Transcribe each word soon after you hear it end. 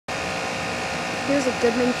Here's a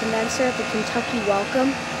Goodman condenser at the Kentucky Welcome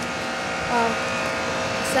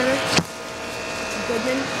Center. It's a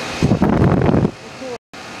Goodman.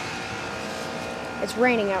 It's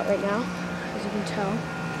raining out right now, as you can tell.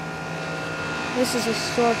 This is a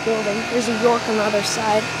historic building. There's a York on the other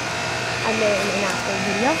side. I may or may not play a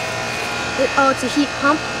video. Oh, it's a heat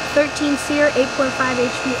pump. 13 SEER, 8.5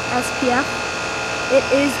 HSPF. It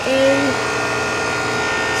is a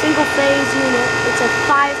single phase unit. It's a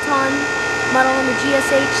 5-ton model number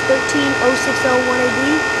GSH13 0601AD.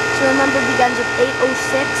 So remember, it begins with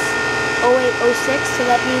 806, 0806. So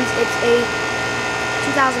that means it's a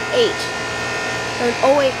 2008. So an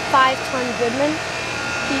 08 5-ton Goodman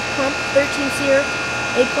heat pump, 13 SEER,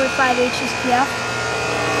 8.5 HSPF.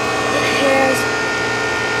 It has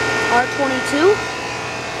R22,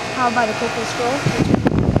 powered by the Copeland-Scroll.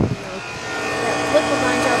 That liquid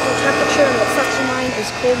line's out for temperature, and that suction line is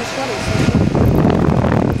cold and sweaty, so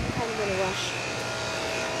kind of in a rush.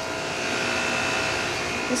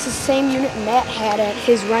 This is the same unit Matt had at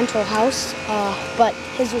his rental house, but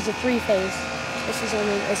his was a 3-phase. This is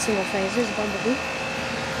only a single phase. There's a bumblebee.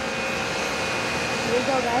 Here we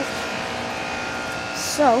go, guys.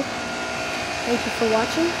 So, thank you for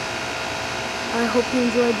watching. I hope you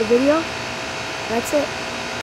enjoyed the video. That's it.